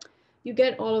 you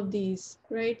get all of these,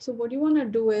 right? So what you want to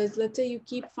do is, let's say you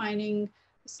keep finding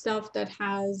stuff that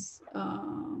has,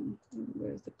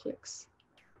 where's the clicks?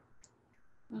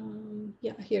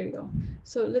 Yeah, here you go.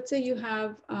 So let's say you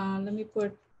have, let me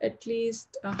put at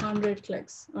least 100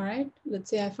 clicks. All right.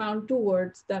 Let's say I found 2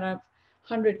 words that have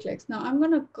 100 clicks. Now I'm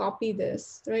going to copy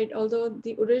this, right? Although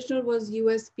the original was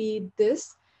USB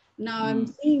this, now I'm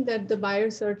seeing that the buyer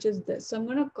search is this. So I'm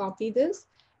going to copy this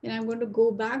and I'm going to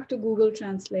go back to Google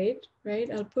Translate,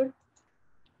 right? I'll put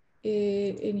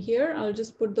in here, I'll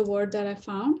just put the word that I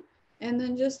found and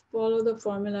then just follow the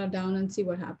formula down and see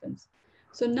what happens.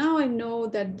 So now I know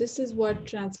that this is what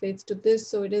translates to this,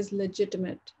 so it is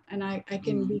legitimate and I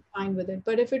can be fine with it.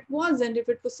 But if it wasn't, if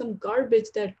it was some garbage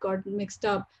that got mixed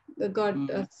up, got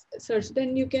searched,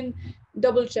 then you can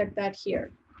double check that here.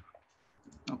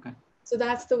 Okay. So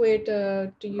that's the way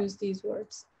to use these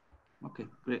words. Okay,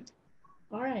 great.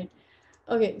 All right.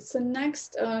 Okay, so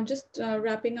next, just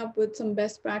wrapping up with some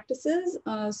best practices.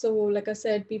 So like I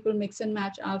said, people mix and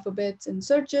match alphabets in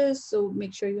searches. So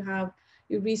make sure you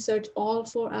research all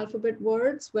 4 alphabet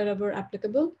words wherever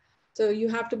applicable. So you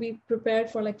have to be prepared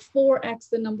for like 4x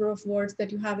the number of words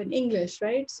that you have in English,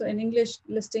 right? So in English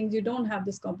listings, you don't have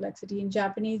this complexity. In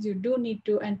Japanese, you do need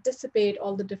to anticipate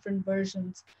all the different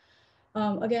versions.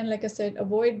 Again, like I said,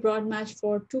 avoid broad match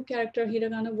for 2-character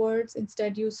hiragana words.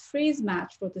 Instead, use phrase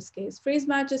match for this case. Phrase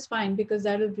match is fine because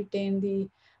that will retain the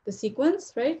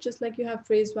sequence, right? Just like you have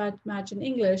phrase match in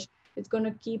English, it's going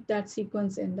to keep that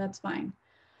sequence in. That's fine.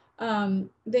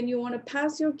 Then you want to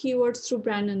pass your keywords through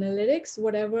brand analytics.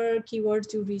 Whatever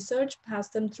keywords you research, pass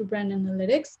them through brand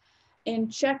analytics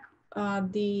and check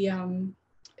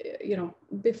you know,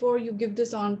 before you give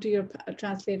this on to your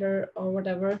translator or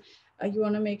whatever, you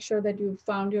want to make sure that you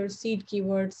found your seed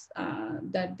keywords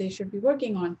that they should be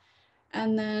working on.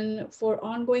 And then for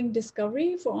ongoing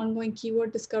discovery, for ongoing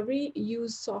keyword discovery,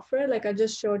 use software like I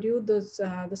just showed you, those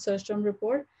the search term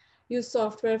report. Use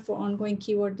software for ongoing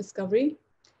keyword discovery.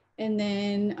 And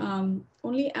then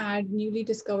only add newly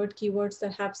discovered keywords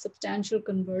that have substantial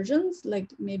conversions,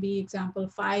 like maybe example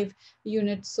 5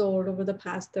 units sold over the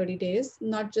past 30 days,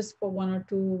 not just for one or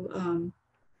two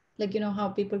like how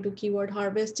people do keyword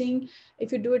harvesting.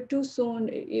 If you do it too soon,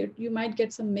 you might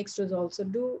get some mixed results. So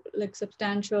do like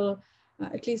substantial,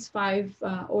 at least 5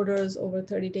 orders over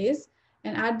 30 days,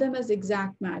 and add them as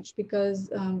exact match, because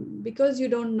you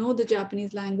don't know the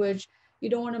Japanese language, you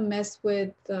don't want to mess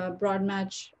with broad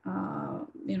match.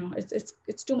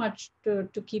 It's too much to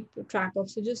keep track of,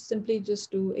 so just simply just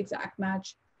do exact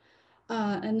match.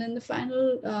 And then the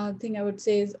final thing I would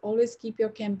say is always keep your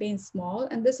campaign small.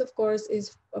 And this, of course,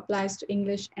 applies to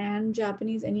English and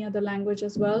Japanese, any other language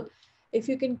as well. If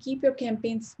you can keep your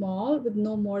campaign small with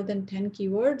no more than 10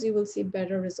 keywords, you will see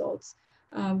better results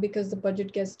because the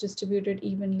budget gets distributed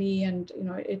evenly, and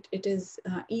it is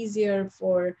easier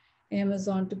for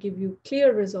Amazon to give you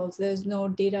clear results. There's no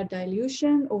data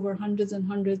dilution over hundreds and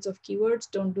hundreds of keywords.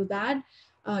 Don't do that.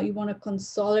 You want to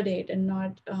consolidate and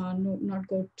not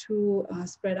go too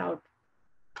spread out.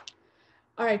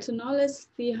 All right, so now let's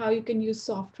see how you can use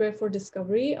software for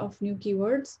discovery of new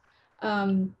keywords.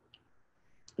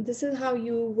 This is how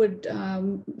you would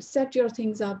set your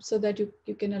things up so that you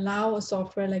can allow a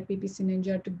software like PPC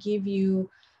Ninja to give you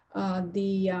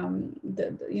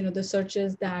the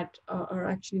searches that are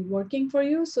actually working for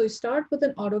you. So you start with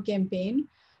an auto campaign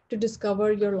to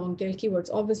discover your long tail keywords.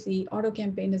 Obviously, auto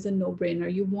campaign is a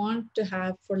no-brainer. You want to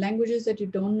have, for languages that you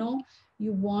don't know,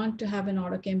 you want to have an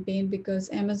auto campaign because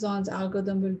Amazon's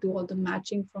algorithm will do all the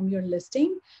matching from your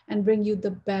listing and bring you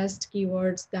the best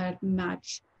keywords that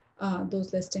match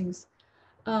those listings.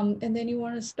 And then you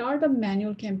want to start a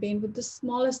manual campaign with the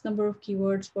smallest number of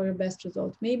keywords for your best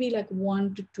results, maybe like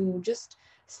 1 to 2, just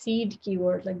seed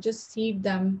keywords, like just seed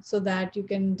them so that you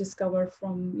can discover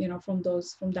from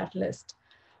that list.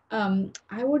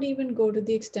 I would even go to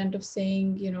the extent of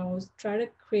saying, try to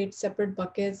create separate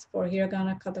buckets for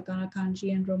hiragana, katakana,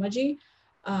 kanji, and romaji,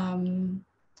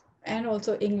 and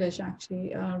also English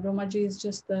actually. Romaji is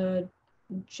just the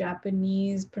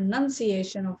Japanese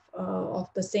pronunciation of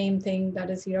the same thing that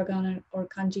is hiragana or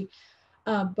kanji.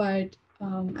 But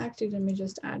actually, let me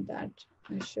just add that.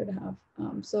 I should have.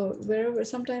 So wherever,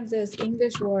 sometimes there's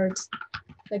English words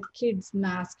like kids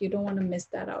mask, you don't want to miss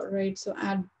that out, right? So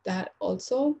add that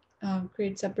also,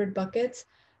 create separate buckets.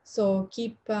 So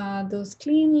keep those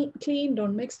clean,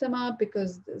 don't mix them up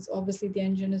because obviously the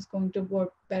engine is going to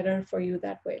work better for you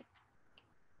that way.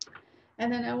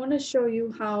 And then I want to show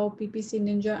you how PPC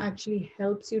Ninja actually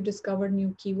helps you discover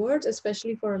new keywords,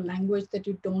 especially for a language that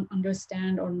you don't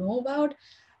understand or know about.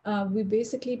 We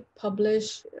basically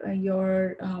publish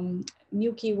your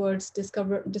new keywords,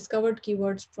 discovered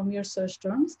keywords from your search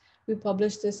terms. We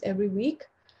publish this every week,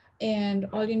 and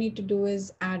all you need to do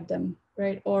is add them,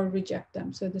 right, or reject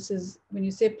them. So this is when you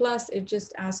say plus, it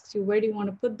just asks you where do you want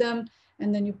to put them,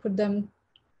 and then you put them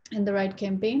in the right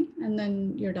campaign, and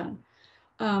then you're done.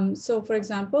 So for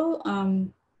example,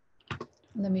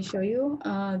 let me show you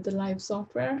the live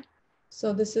software.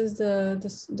 So this is the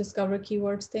discover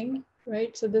keywords thing,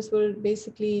 right? So this will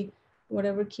basically,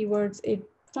 whatever keywords it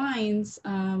finds,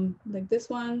 like this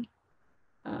one,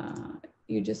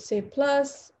 you just say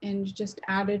plus and you just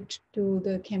add it to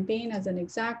the campaign as an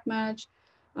exact match.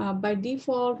 By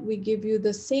default, we give you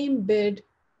the same bid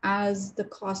as the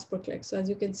cost per click. So as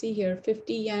you can see here,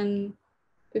 50 yen,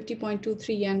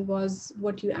 50.23 yen was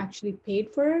what you actually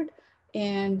paid for it.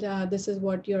 And this is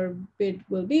what your bid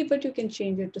will be, but you can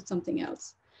change it to something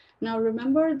else. Now,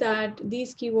 remember that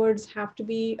these keywords have to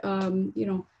be,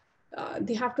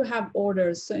 they have to have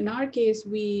orders. So in our case,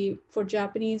 for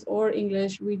Japanese or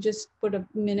English, we just put a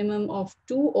minimum of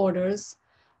 2 orders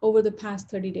over the past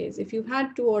 30 days. If you've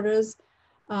had 2 orders,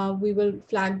 we will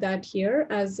flag that here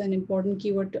as an important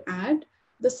keyword to add.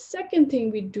 The second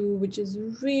thing we do, which is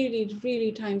really,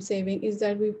 really time saving, is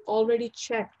that we've already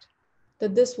checked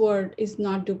that this word is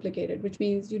not duplicated, which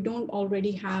means you don't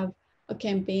already have a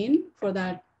campaign for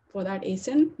that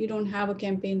ASIN. You don't have a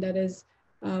campaign that is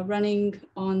running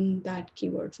on that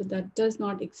keyword. So that does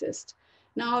not exist.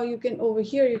 Now you can, over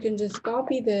here, you can just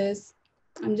copy this.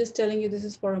 I'm just telling you this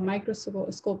is for a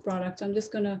microscope product. So I'm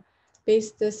just gonna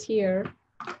paste this here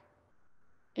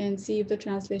and see if the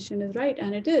translation is right,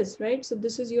 and it is, right? So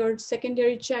this is your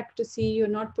secondary check to see you're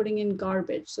not putting in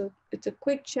garbage. So it's a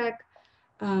quick check,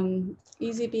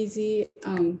 easy peasy,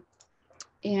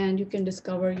 and you can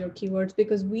discover your keywords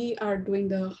because we are doing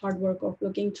the hard work of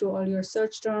looking through all your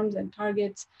search terms and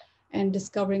targets and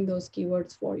discovering those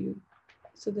keywords for you.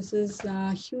 So this is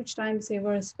a huge time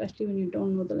saver, especially when you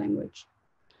don't know the language.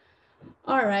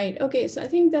 All right. Okay. So I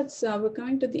think that's we're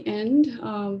coming to the end.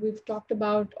 We've talked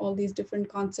about all these different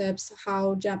concepts,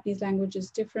 how Japanese language is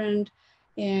different,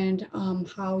 and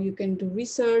how you can do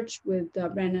research with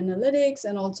brand analytics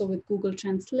and also with Google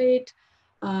Translate,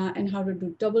 and how to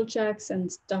do double checks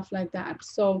and stuff like that.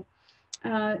 So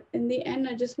in the end,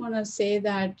 I just want to say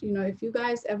that, you know, if you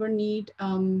guys ever need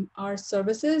our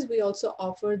services, we also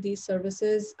offer these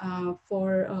services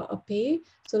for a pay.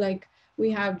 So like we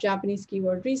have Japanese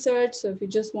keyword research. So if you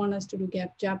just want us to do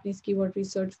get Japanese keyword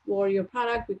research for your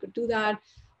product, we could do that.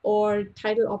 Or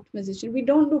title optimization. We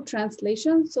don't do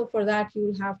translation. So for that,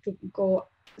 you'll have to go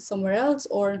somewhere else,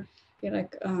 or you know,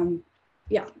 like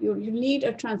yeah, you need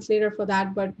a translator for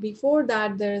that. But before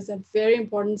that, there is a very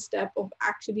important step of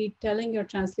actually telling your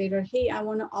translator, hey, I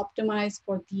want to optimize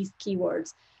for these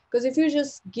keywords. Because if you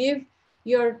just give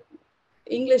your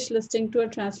English listing to a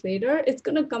translator, it's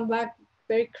going to come back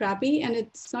very crappy, and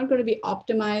it's not going to be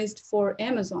optimized for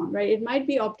Amazon, right? It might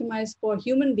be optimized for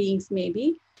human beings,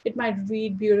 maybe. It might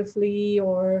read beautifully,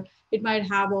 or it might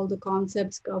have all the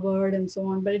concepts covered and so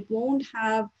on, but it won't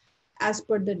have, as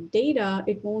per the data,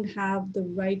 it won't have the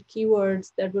right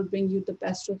keywords that will bring you the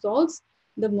best results,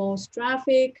 the most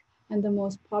traffic, and the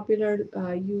most popular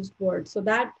used words. So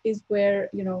that is where,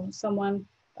 you know, someone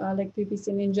like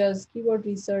PPC Ninja's keyword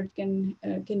research can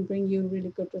bring you really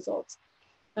good results.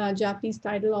 Japanese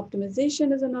title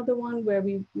optimization is another one where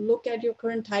we look at your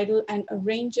current title and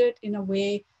arrange it in a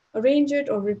way, arrange it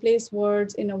or replace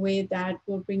words in a way that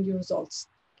will bring you results.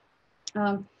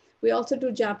 We also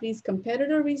do Japanese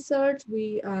competitor research.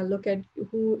 We look at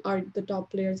who are the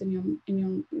top players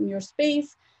in your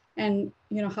space, and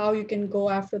you know how you can go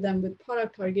after them with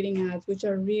product targeting ads, which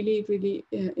are really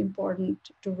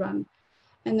important to run.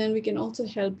 And then we can also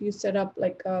help you set up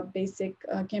like a basic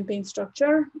campaign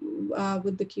structure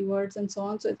with the keywords and so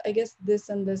on. So I guess this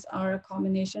and this are a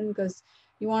combination, because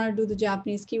you want to do the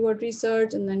Japanese keyword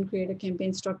research and then create a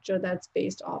campaign structure that's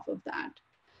based off of that.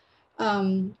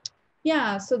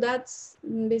 Yeah, so that's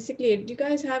basically it. Do you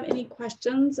guys have any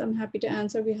questions? I'm happy to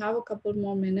answer. We have a couple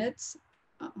more minutes.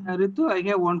 Ritu, I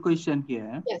have one question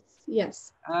here. Yes,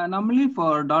 yes. Normally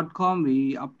for .com,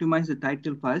 we optimize the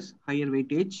title first, higher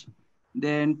weightage,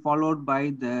 then followed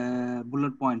by the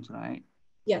bullet points, right?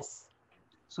 Yes.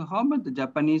 So how about the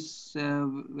Japanese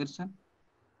version?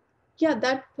 Yeah,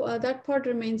 that part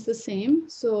remains the same.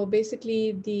 So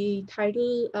basically, the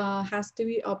title has to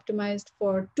be optimized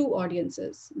for two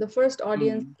audiences. The first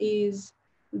audience is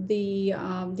the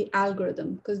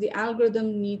algorithm, because the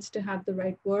algorithm needs to have the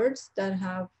right words that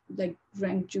have like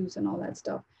rank juice and all that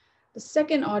stuff. The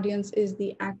second audience is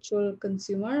the actual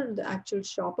consumer, the actual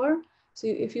shopper. So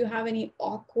if you have any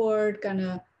awkward kind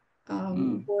of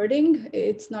wording,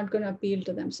 it's not going to appeal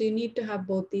to them. So you need to have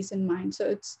both these in mind. So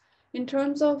it's, in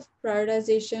terms of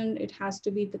prioritization, it has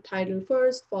to be the title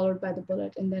first, followed by the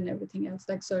bullet, and then everything else,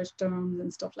 like search terms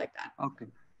and stuff like that. Okay,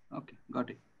 okay, got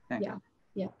it. Thanks. Yeah,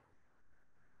 yeah.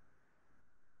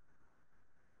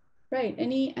 Right.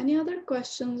 Any other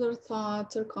questions or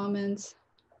thoughts or comments?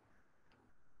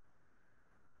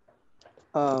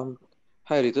 Hi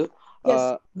Ritu.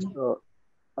 Yes. So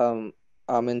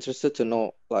I'm interested to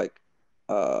know, like,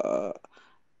 I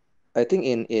think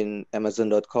in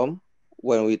Amazon.com,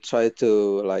 when we try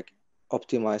to like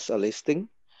optimize a listing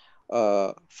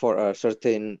for a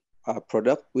certain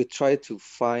product, we try to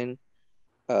find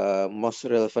most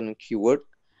relevant keyword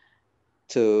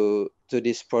to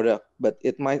this product, but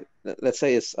it might, let's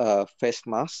say it's a face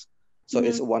mask, so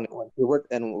it's one keyword,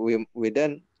 and we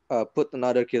then put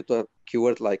another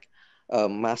keyword like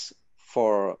mask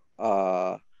for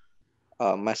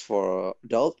mask for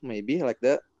adult, maybe like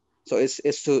that. So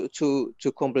it's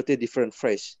to completely different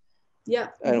phrase. Yeah.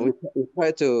 And we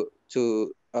try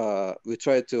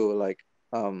to like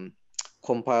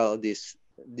compile these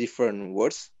different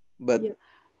words, but Yeah.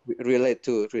 relate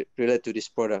to this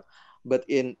product. But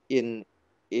in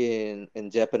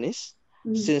Japanese,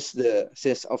 since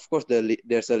of course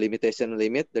there's a limit,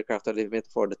 the character limit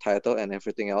for the title and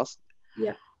everything else.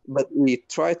 Yeah. But we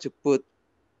try to put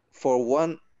for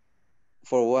one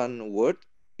word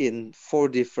in 4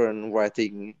 different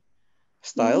writing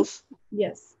styles.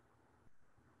 Yes.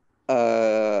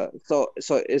 So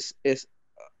it's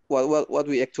what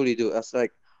we actually do as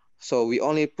like, so we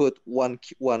only put one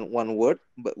word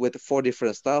but with 4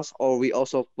 different styles, or we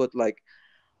also put like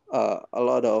a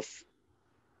lot of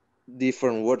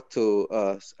different word to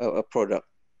a product.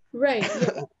 Right.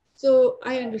 Yeah. So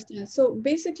I understand. So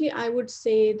basically, I would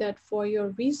say that for your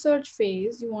research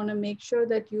phase, you want to make sure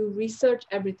that you research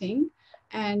everything,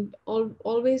 and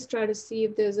always try to see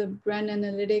if there's a brand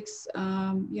analytics,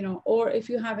 or if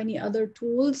you have any other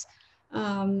tools.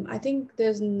 I think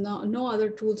there's no other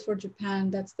tools for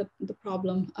Japan. That's the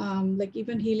problem. Like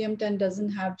even Helium 10 doesn't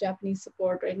have Japanese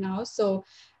support right now. So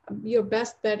your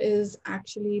best bet is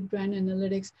actually brand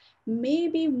analytics.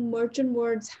 Maybe Merchant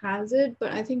Words has it,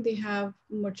 but I think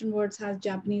Merchant Words has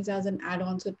Japanese as an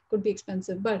add-on, so it could be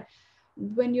expensive. But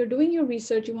when you're doing your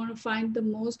research, you want to find the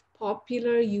most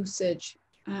popular usage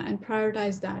and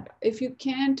prioritize that. If you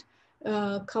can't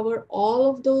cover all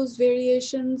of those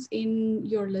variations in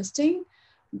your listing,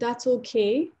 that's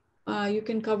okay. You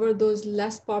can cover those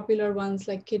less popular ones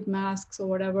like kid masks or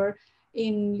whatever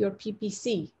in your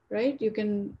PPC, right? You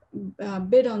can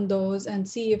bid on those and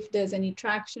see if there's any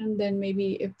traction. Then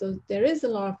maybe if there is a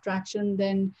lot of traction,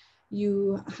 then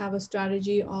you have a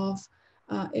strategy of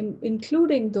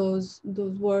including those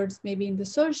words maybe in the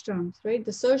search terms, right?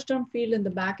 The search term field in the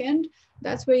back end,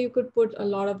 that's where you could put a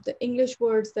lot of the English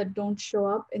words that don't show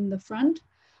up in the front,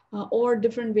 or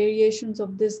different variations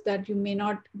of this that you may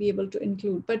not be able to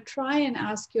include. But try and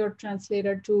ask your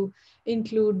translator to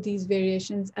include these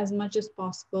variations as much as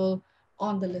possible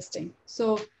on the listing.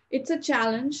 So it's a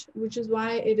challenge, which is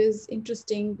why it is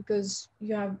interesting, because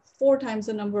you have 4 times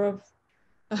the number of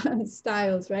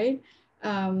styles, right?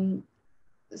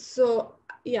 So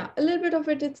yeah, a little bit of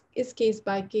it is case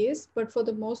by case, but for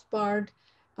the most part,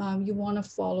 you want to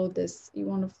follow this. You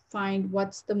want to find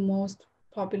what's the most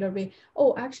popular way.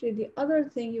 Oh, actually, the other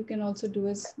thing you can also do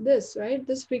is this, right?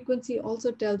 This frequency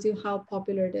also tells you how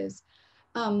popular it is.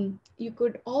 You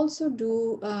could also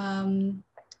do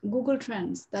Google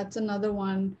Trends. That's another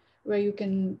one where you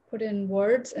can put in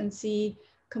words and see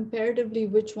comparatively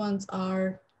which ones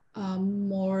are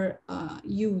more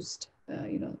used,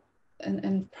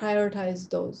 and prioritize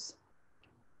those.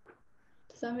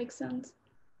 Does that make sense?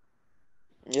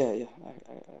 Yeah, yeah.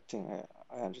 I think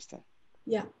I understand.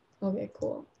 Yeah. Okay,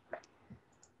 cool.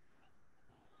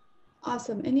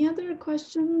 Awesome. Any other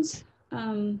questions?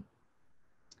 I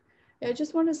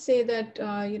just want to say that,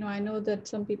 I know that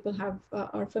some people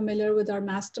are familiar with our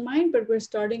mastermind, but we're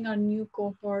starting our new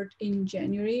cohort in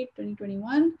January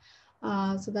 2021.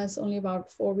 So that's only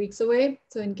about 4 weeks away.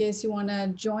 So in case you want to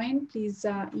join, please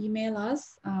email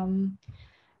us.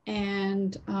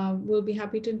 And we'll be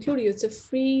happy to include you. It's a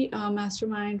free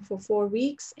mastermind for 4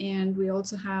 weeks, and we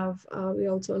also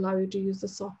allow you to use the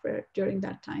software during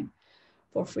that time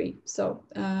for free. So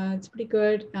it's pretty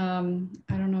good. I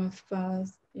don't know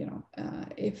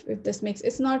if this makes,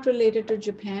 it's not related to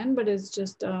Japan, but it's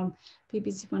just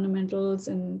PPC fundamentals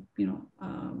and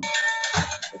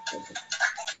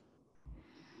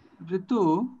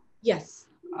Ritu, yes.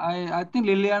 I think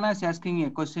Liliana is asking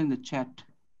a question in the chat.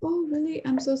 Oh, really?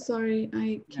 I'm so sorry.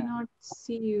 I cannot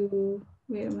see you.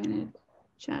 Wait a minute.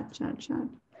 Chat.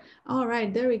 All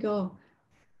right, there we go.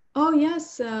 Oh,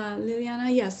 yes, Liliana.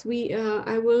 Yes,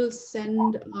 I will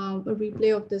send a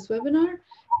replay of this webinar.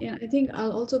 And I think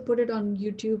I'll also put it on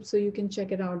YouTube so you can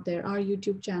check it out there. Our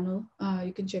YouTube channel,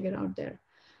 you can check it out there.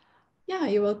 Yeah,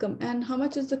 you're welcome. And how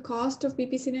much is the cost of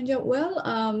PPC Ninja? Well,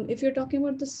 if you're talking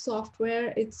about the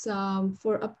software, it's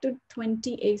for up to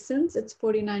 20 ASINs, it's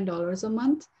 $49 a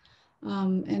month.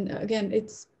 And again,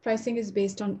 its pricing is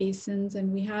based on ASINs,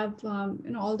 and we have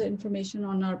all the information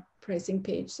on our pricing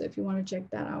page. So if you want to check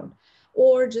that out,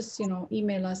 or just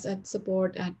email us at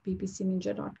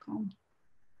support@ppcninja.com.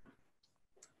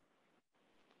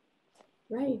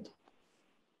 Right.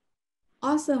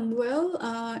 Awesome. Well,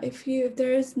 if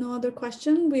there is no other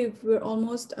question, we're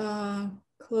almost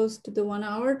close to the 1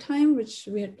 hour time, which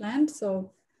we had planned. So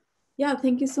yeah,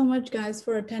 thank you so much, guys,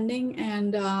 for attending,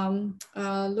 and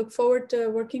look forward to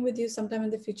working with you sometime in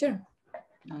the future.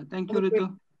 Thank you,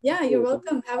 Ritu. Yeah, you're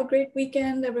welcome. Have a great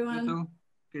weekend, everyone. Okay,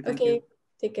 thank Okay, you.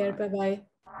 take care. Bye.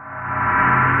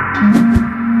 Bye-bye.